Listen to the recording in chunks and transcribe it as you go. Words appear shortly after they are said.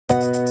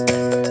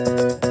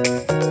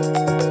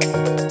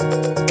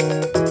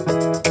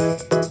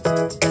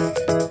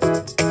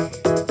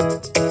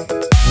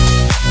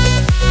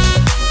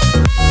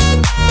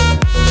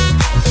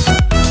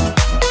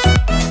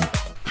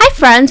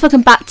friends,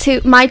 welcome back to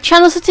my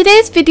channel. So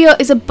today's video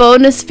is a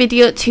bonus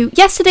video to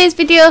yesterday's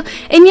video.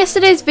 In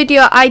yesterday's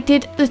video I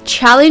did the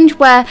challenge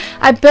where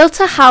I built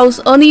a house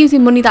only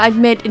using money that I'd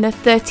made in a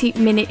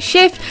 30-minute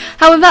shift.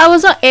 However, I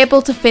was not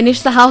able to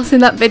finish the house in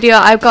that video.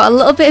 I got a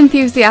little bit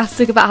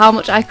enthusiastic about how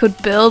much I could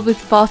build with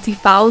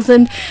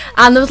 40,000,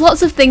 and there was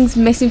lots of things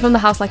missing from the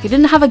house, like it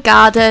didn't have a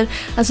garden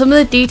and some of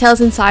the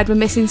details inside were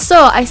missing.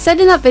 So I said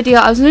in that video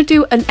I was going to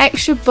do an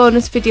extra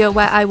bonus video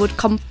where I would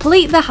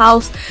complete the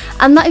house,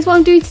 and that is what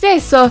I'm doing today.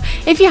 So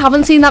if you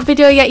haven't seen that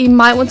video yet, you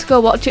might want to go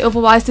watch it.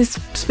 Otherwise this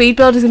speed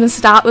build is going to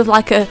start with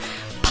like a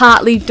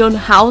partly done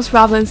house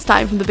rather than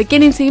starting from the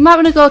beginning, so you might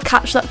want to go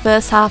catch that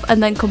first half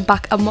and then come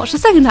back and watch the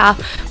second half.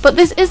 But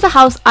this is the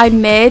house I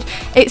made.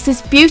 It's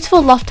this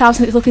beautiful loft house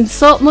and it's looking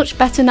so much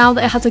better now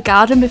that it has a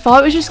garden. Before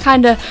it was just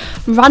kind of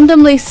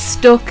randomly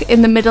stuck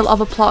in the middle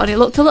of a plot and it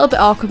looked a little bit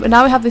awkward, but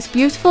now we have this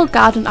beautiful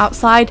garden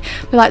outside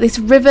with like this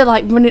river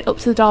like running up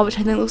to the door, which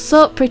I think looks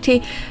so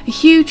pretty. A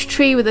huge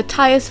tree with a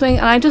tyre swing,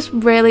 and I just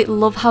really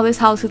love how this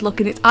house is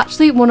looking. It's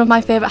actually one of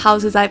my favourite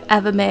houses I've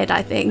ever made,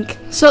 I think.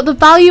 So the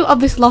value of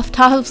this loft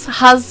house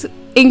has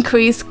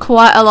increased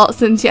quite a lot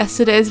since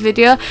yesterday's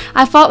video.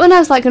 I thought when I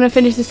was like going to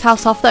finish this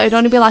house off that it would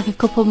only be like a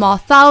couple more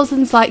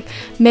thousands, like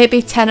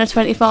maybe 10 or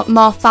 20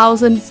 more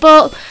thousand,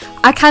 but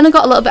I kind of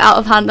got a little bit out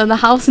of hand and the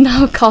house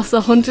now costs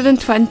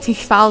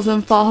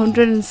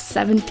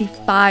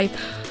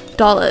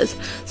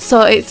 $120,475.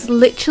 So it's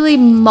literally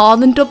more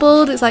than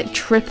doubled. It's like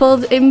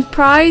tripled in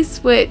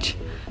price, which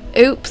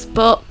oops,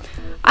 but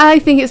I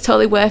think it's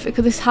totally worth it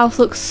because this house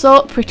looks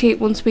so pretty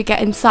once we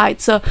get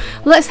inside. So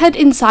let's head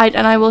inside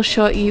and I will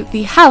show you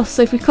the house.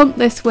 So if we come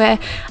this way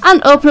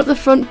and open up the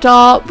front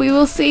door, we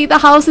will see the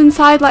house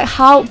inside. Like,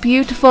 how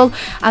beautiful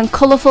and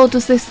colourful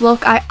does this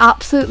look? I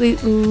absolutely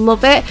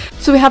love it.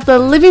 So we have the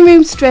living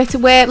room straight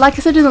away. Like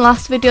I said in the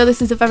last video,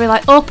 this is a very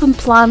like open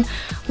plan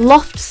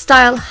loft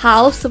style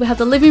house. So we have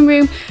the living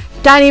room,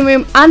 dining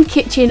room and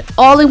kitchen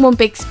all in one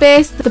big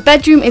space. The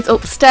bedroom is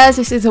upstairs.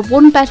 This is a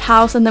one-bed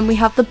house, and then we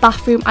have the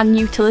bathroom and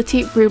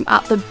utility room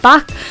at the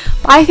back.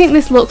 But I think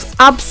this looks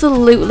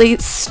absolutely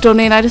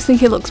stunning. I just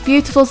think it looks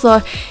beautiful. So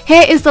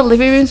here is the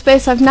living room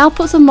space. I've now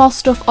put some more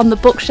stuff on the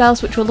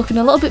bookshelves, which were looking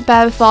a little bit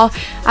bare before.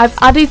 I've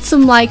added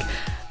some like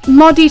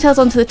more details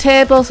onto the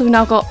table. So we've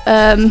now got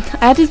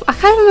I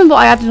can't remember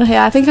what I added on here.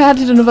 I think I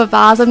added another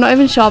vase, I'm not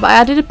even sure, but I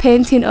added a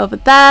painting over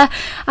there,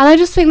 and I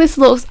just think this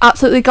looks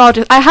absolutely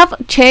gorgeous. I have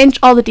changed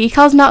all the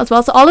decals now as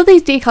well, so all of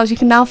these decals you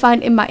can now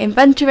find in my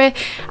inventory.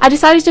 I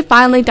decided to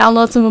finally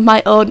download some of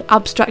my own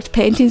abstract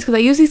paintings because I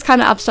use these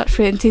kind of abstract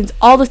paintings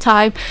all the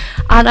time,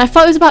 and I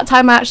thought it was about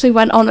time I actually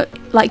went on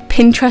like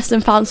Pinterest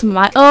and found some of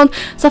my own.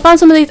 So I found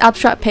some of these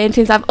abstract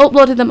paintings. I've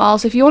uploaded them all,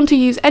 so if you want to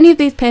use any of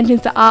these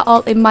paintings that are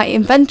all in my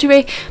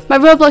inventory, my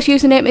Roblox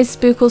username is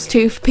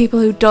spookles2 for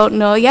people who don't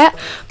know yet.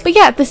 But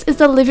yeah, this is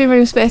the living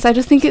room space. I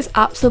just think it's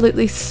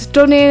absolutely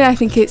stunning. I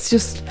think it's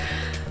just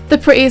the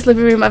prettiest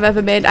living room I've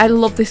ever made. I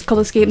love this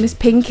colour scheme. This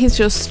pink is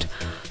just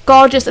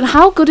gorgeous, and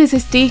how good is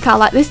this decal?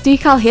 Like this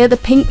decal here, the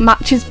pink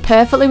matches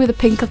perfectly with the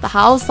pink of the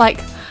house. Like,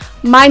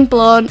 mind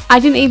blown. I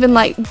didn't even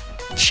like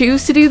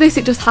choose to do this,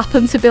 it just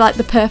happened to be like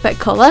the perfect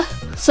colour.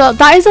 So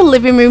that is a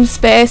living room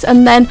space,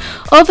 and then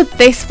over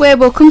this way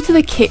we'll come to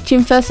the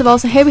kitchen first of all.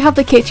 So here we have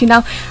the kitchen.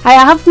 Now I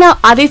have now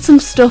added some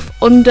stuff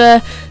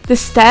under the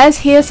stairs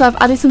here, so I've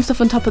added some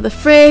stuff on top of the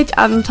fridge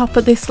and on top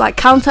of this like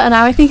counter, and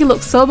now I think it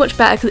looks so much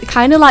better because it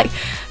kind of like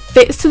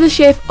fits to the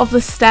shape of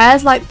the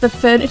stairs. Like the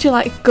furniture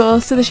like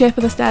goes to the shape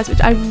of the stairs,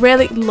 which I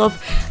really love.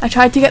 I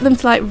tried to get them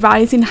to like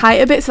rise in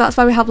height a bit, so that's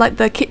why we have like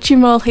the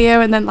kitchen roll here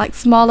and then like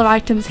smaller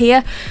items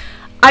here.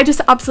 I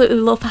just absolutely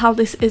love how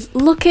this is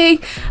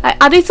looking. I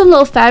added some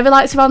little fairy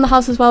lights around the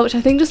house as well, which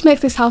I think just makes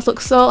this house look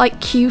so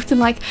like cute, and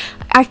like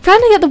I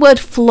kind of get the word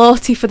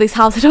floaty for this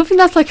house. I don't think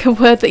that's like a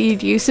word that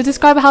you'd use to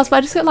describe a house, but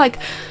I just get like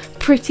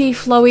pretty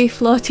flowy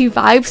floaty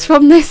vibes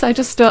from this. I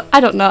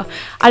don't know,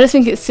 I just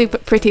think it's super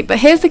pretty. But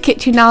here's the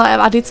kitchen now that I've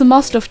added some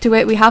more stuff to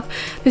it. We have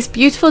this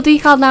beautiful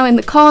decal now in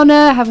the corner.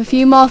 I have a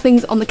few more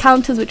things on the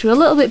counters which were a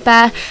little bit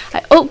bare. I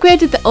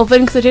upgraded the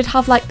oven because I did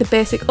have like the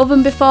basic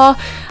oven before,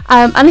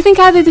 and I think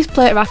I did this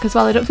plate rack as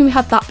well. I don't think we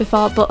had that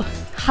before, but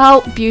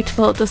how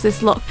beautiful does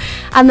this look?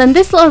 And then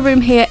this little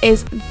room here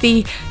is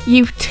the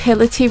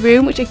utility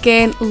room, which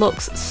again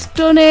looks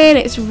stunning.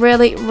 It's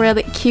really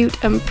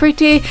cute and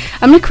pretty.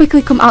 I'm going to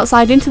quickly come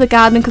outside into the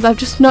garden because I've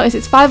just noticed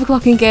it's 5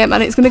 o'clock in game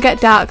and it's going to get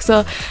dark.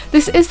 So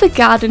this is the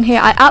garden here.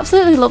 I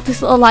absolutely love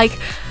this little like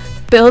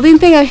building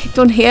thing I've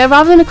done here.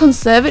 Rather than a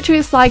conservatory,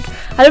 it's like,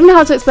 I don't know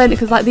how to explain it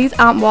because like these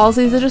aren't walls,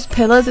 these are just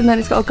pillars, and then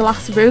it's got a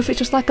glass roof. It's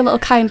just like a little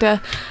kind of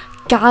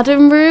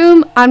garden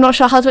room. I'm not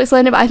sure how to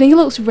explain it, but I think it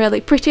looks really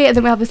pretty. And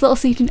then we have this little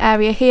seating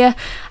area here,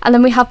 and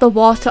then we have the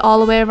water all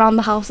the way around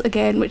the house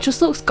again, which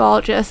just looks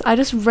gorgeous. I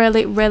just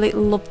really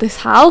love this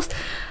house.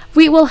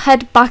 we will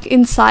head back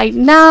inside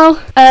now.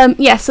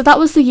 Yeah, so that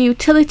was the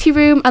utility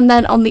room, and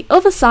then on the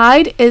other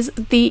side is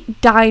the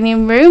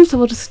dining room, so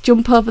we'll just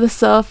jump over the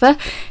sofa.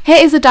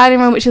 Here is the dining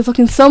room, which is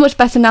looking so much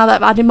better now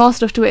that I've added more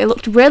stuff to it. It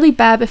looked really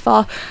bare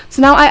before,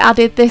 so now I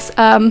added this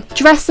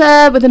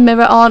dresser with a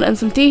mirror on and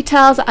some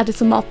details. I added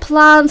some more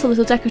plants, a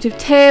little decorative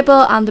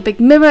table and a big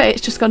mirror.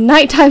 It's just gone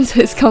nighttime, so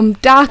it's gone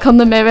dark on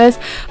the mirrors,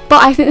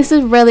 but I think this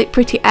is a really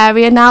pretty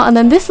area now. And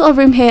then this little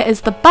room here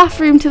is the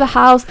bathroom to the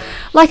house.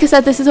 Like I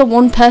said, this is a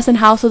one-person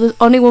house, so there's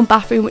only one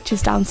bathroom, which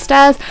is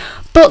downstairs,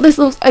 but this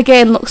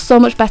looks so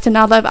much better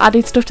now that I've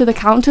added stuff to the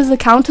counters. The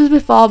counters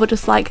before were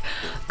just like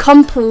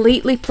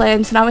completely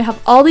plain, so now we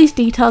have all these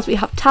details. We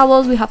have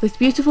towels, we have this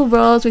beautiful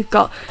rose, we've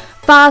got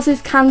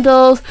vases,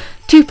 candles,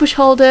 toothbrush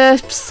holder,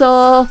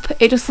 soap.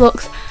 It just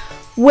looks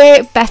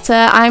way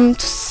better. I'm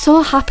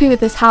so happy with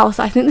this house.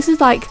 I think this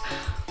is like,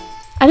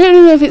 I don't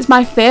even know if it's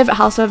my favourite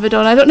house I've ever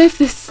done. I don't know if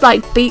this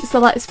like beats the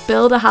Let's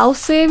Build a House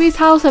series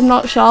house, I'm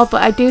not sure,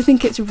 but I do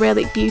think it's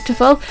really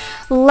beautiful.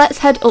 Let's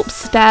head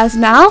upstairs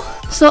now.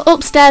 So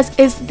upstairs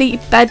is the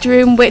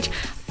bedroom, which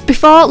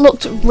before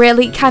looked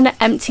really kind of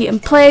empty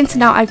and plain, so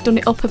now I've done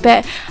it up a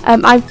bit.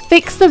 I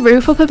fixed the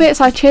roof up a bit,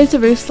 so I changed the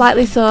roof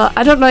slightly, so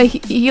I don't know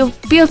if you'll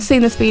be able to see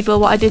in this video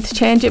what I did to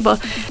change it, but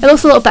it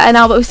looks a little better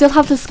now. But we still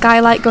have the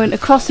skylight going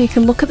across, so you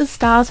can look at the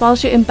stars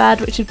whilst you're in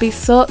bed, which would be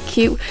so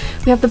cute.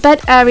 We have the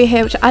bed area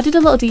here, which I added a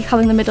little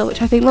decal in the middle,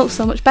 which I think looks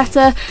so much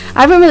better.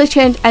 I haven't really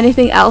changed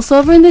anything else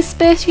over in this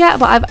space yet,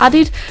 but I've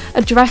added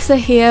a dresser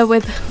here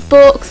with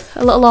books,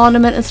 a little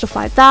ornament and stuff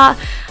like that.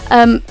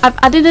 I've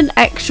added an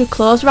extra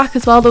clothes rack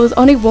as well. There was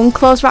only one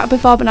clothes rack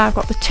before, but now I've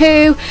got the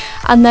two.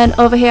 And then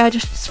over here I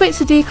just switched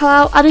the decal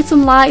out, added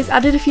some lights,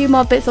 added a few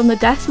more bits on the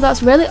desk, so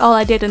that's really all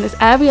I did, and this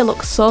area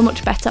looks so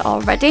much better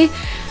already.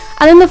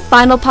 And then the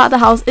final part of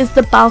the house is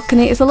the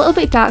balcony. It's a little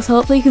bit dark, so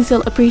hopefully you can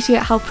still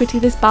appreciate how pretty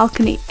this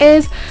balcony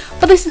is.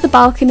 But this is the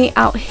balcony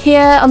out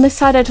here. On this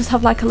side I just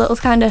have like a little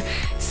kind of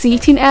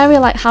seating area.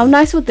 Like, how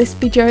nice would this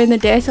be during the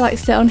day to like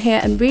sit on here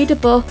and read a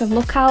book and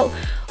look out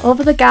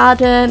over the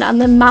garden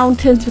and the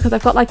mountains, because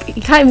I've got like,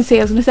 you can't even see,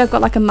 I was gonna say I've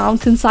got like a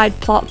mountainside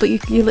plot, but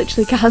you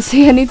literally can't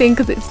see anything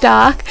because it's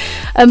dark.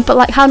 But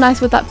like, how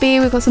nice would that be?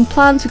 We've got some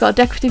plants, we've got a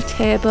decorative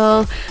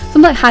table,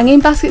 some like hanging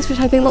baskets,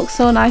 which I think look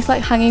so nice,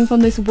 like hanging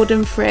from this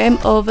wooden frame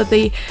over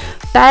the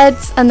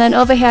beds. And then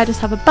over here I just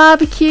have a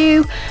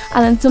barbecue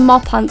and then some more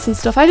plants and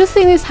stuff. I just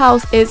think this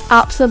house is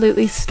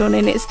absolutely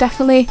stunning. It's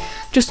definitely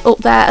just up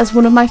there as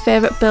one of my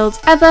favourite builds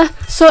ever.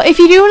 So if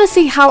you do want to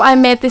see how I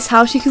made this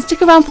house, you can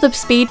stick around for the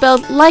speed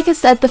build. Like I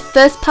said, the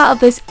first part of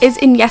this is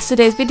in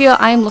yesterday's video.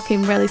 I am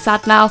looking really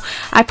sad now,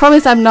 I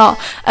promise I'm not,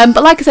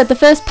 but like I said, the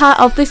first part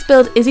of this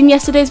build is in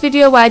yesterday's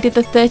video where I did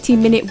the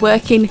 30-minute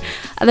working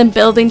and then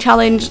building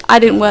challenge. I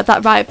didn't word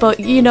that right, but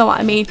you know what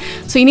I mean.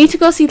 So you need to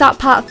go see that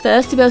part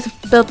first to be able to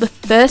build the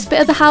first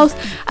bit of the house,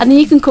 and then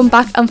you can come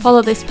back and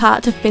follow this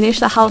part to finish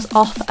the house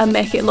off and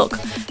make it look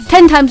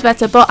 10 times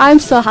better. But I'm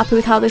so happy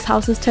with how this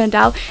house has turned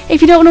out.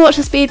 If you don't want to watch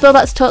the speed build,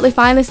 that's totally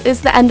fine. This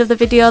is the end of the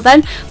video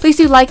then. Please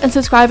do like and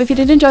subscribe if you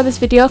did enjoy this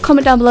video.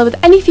 Comment down below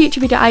with any future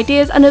video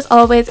ideas, and as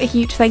always, a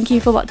huge thank you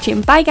for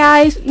watching. Bye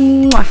guys.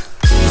 Mwah.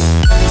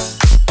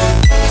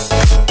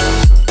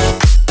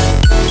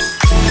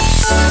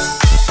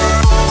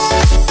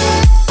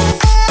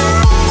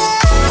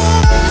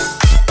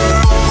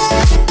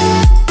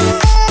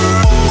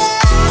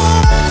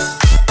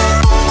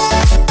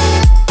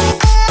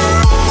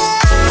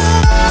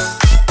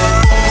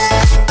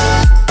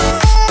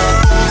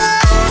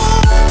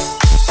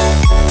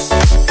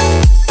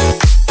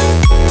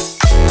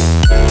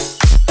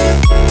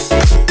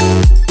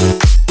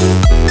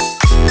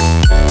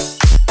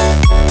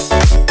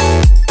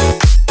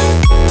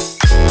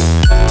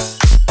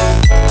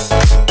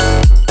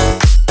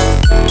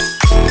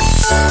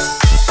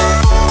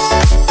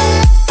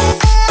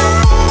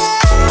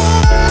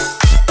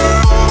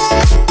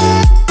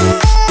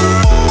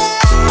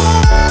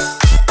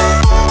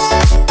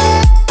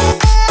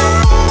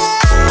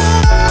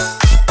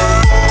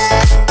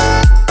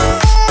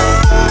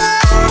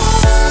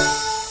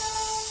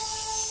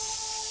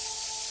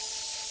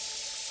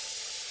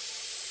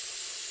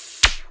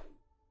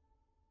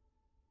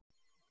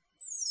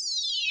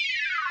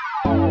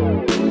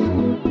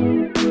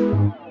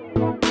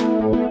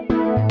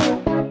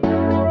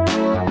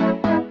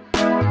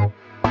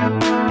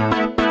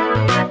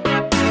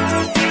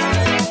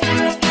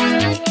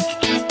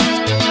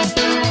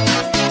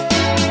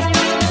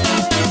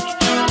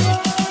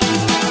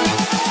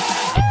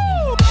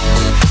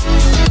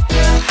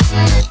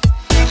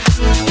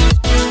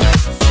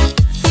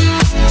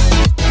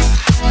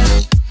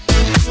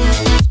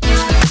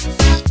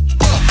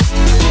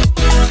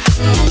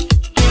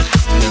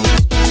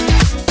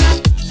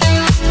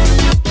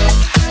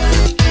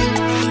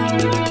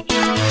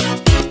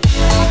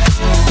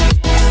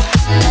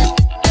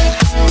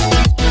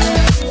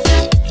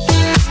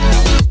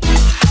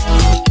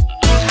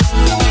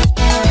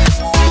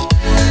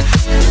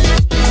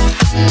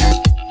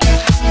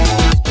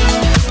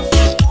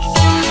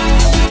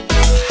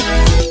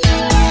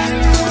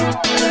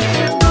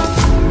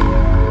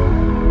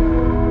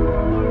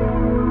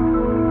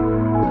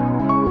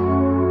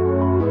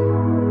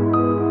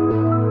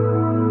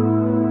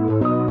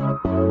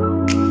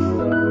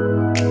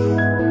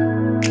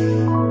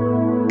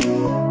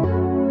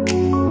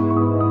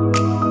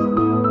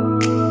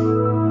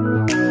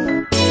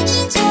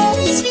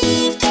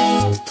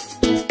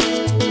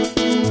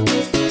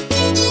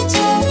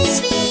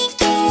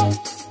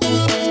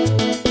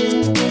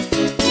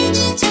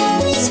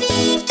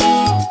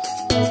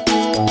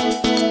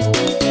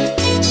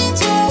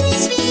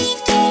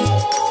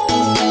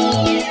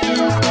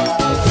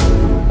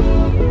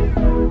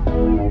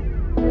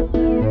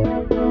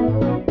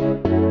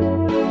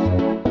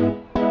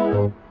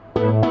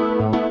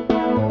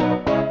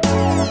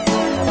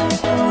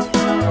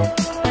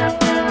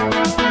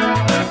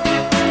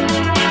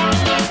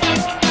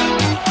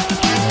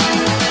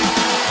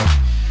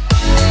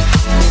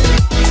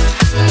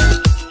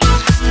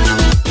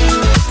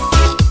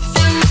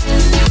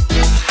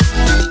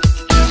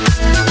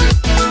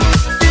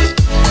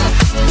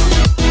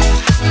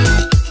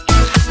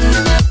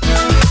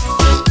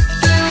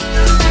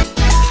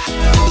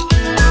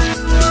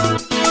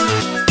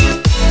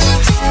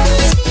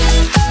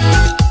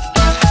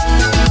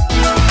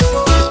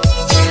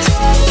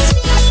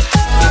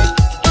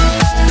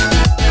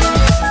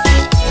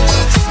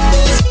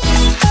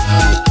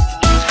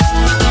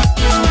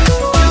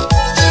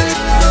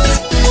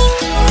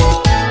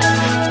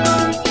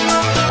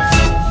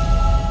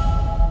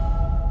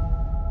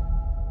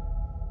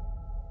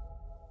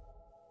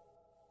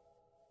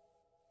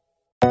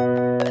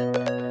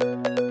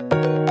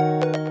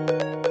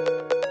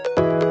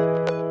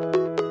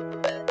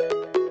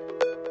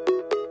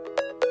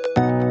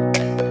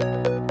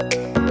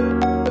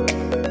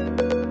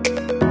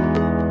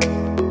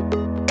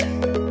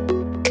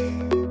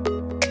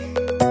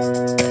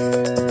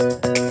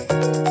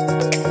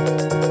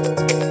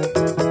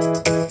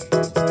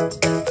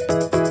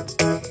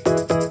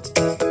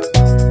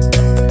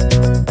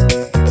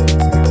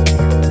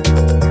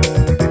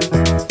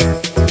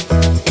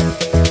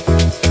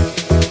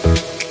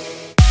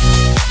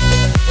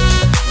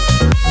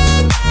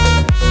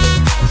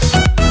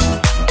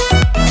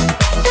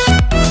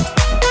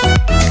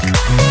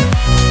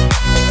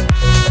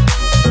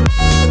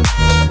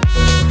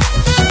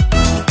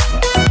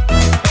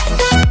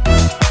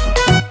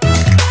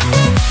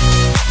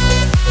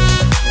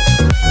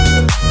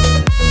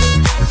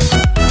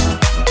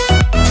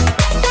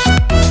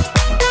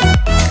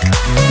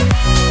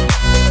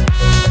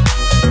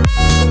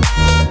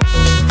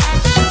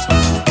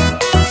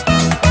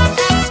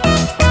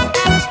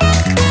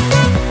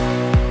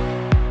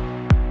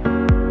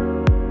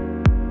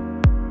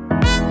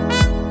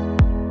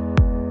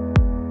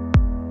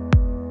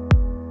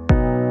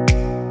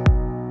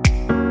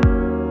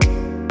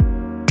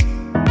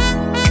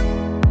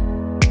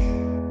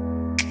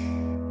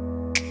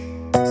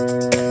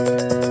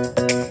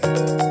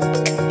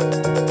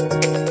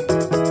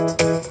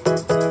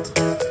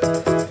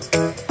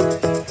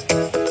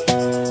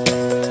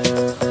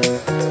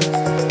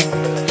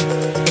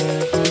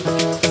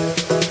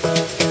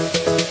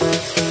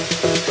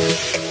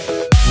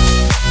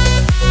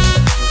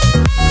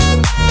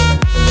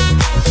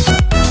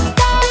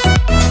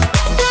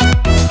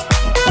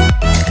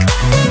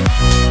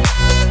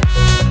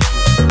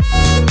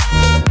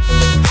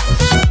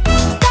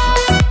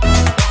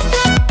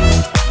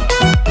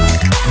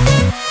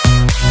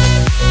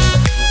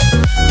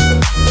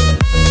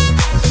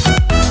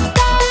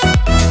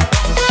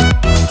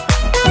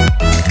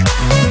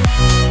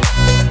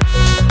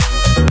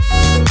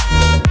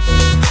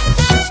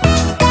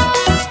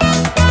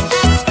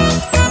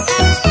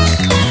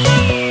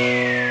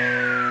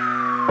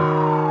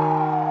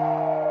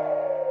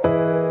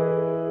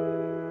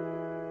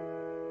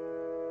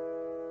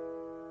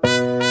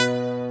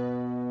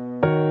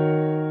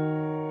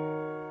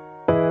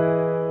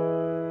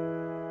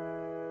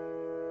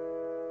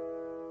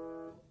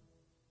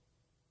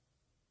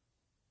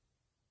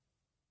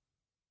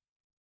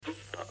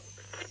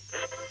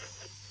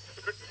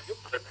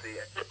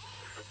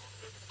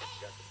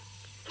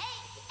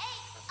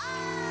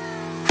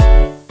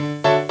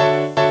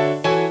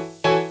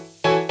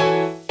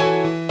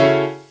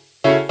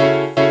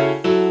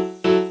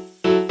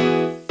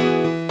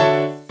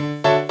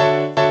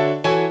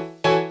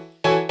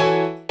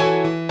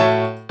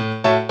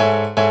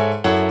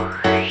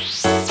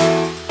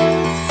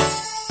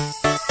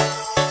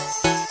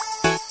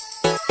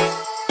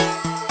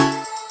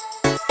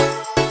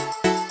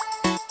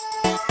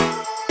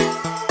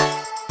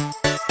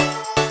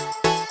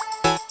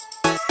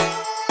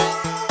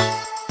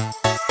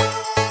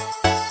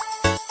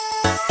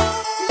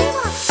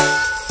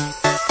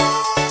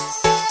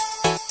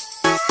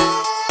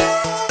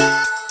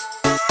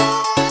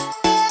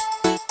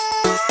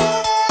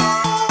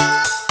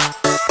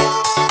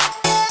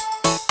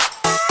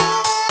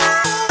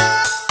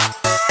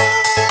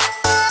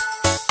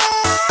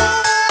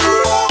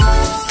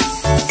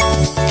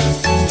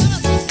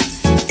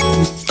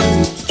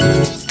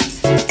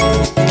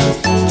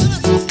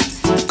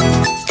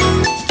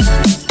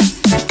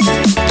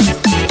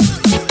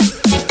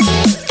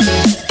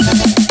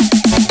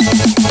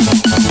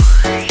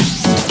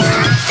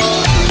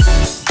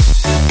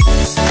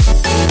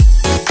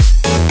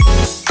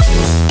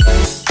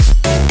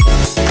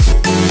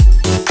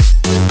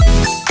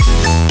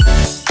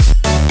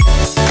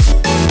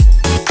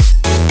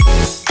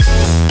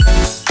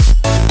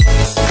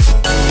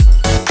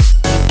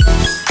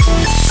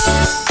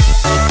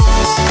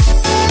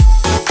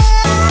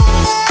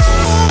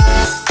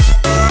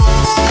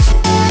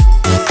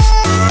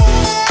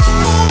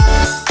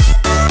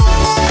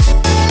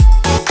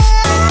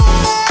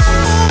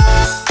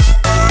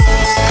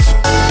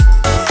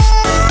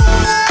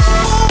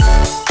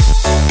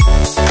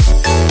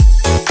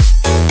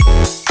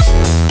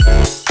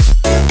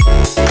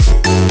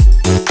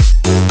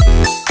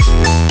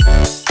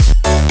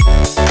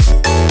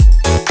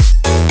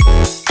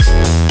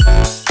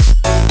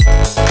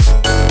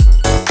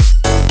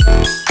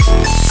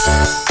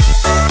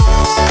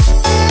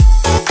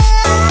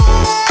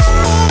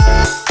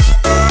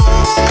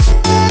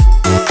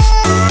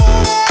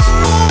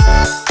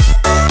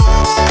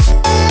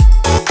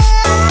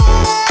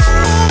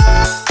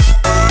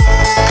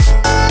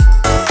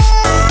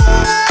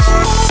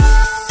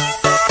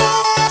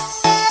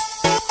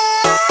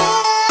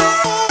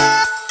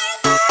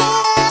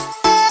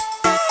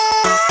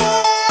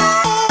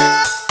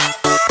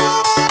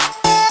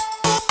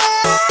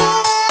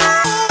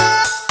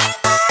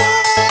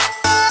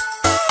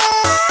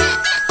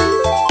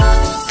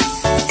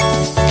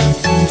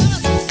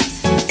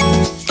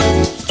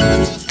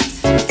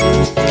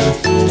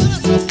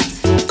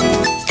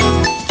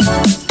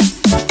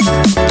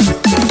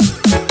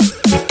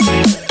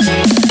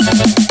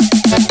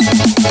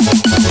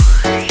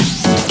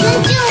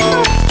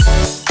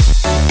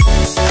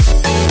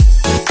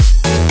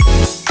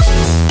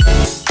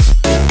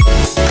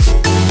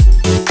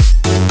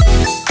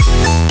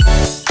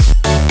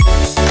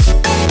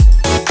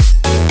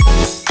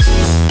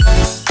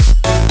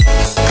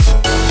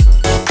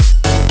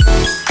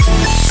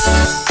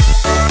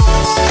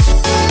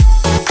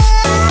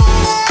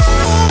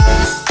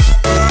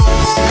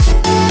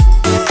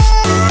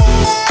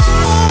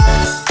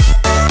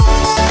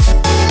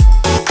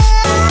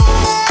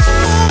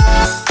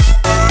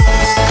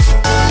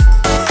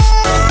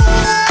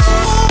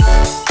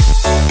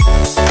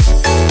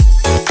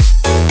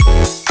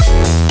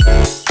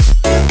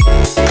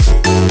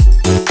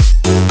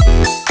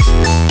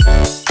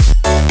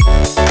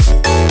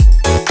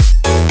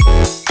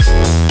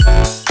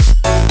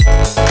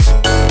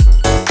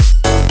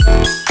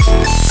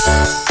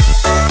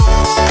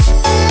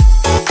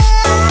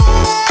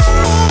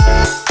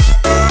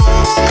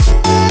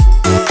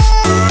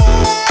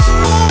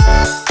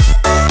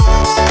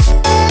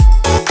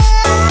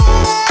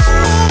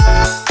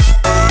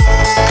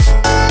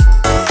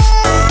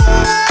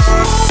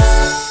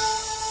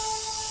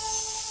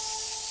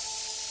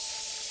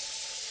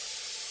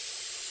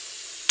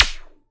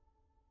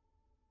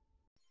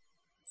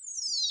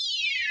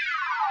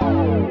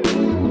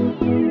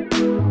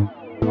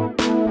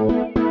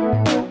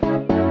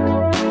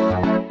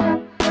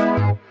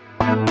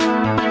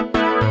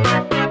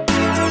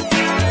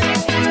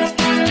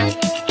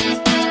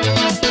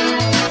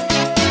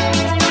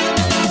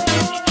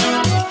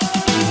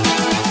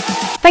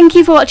 Thank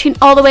you for watching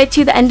all the way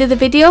to the end of the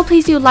video.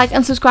 Please do like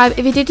and subscribe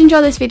if you did enjoy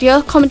this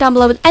video. Comment down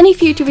below with any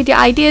future video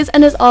ideas,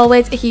 and as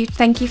always, a huge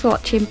thank you for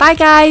watching. Bye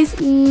guys.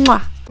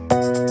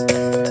 Mwah.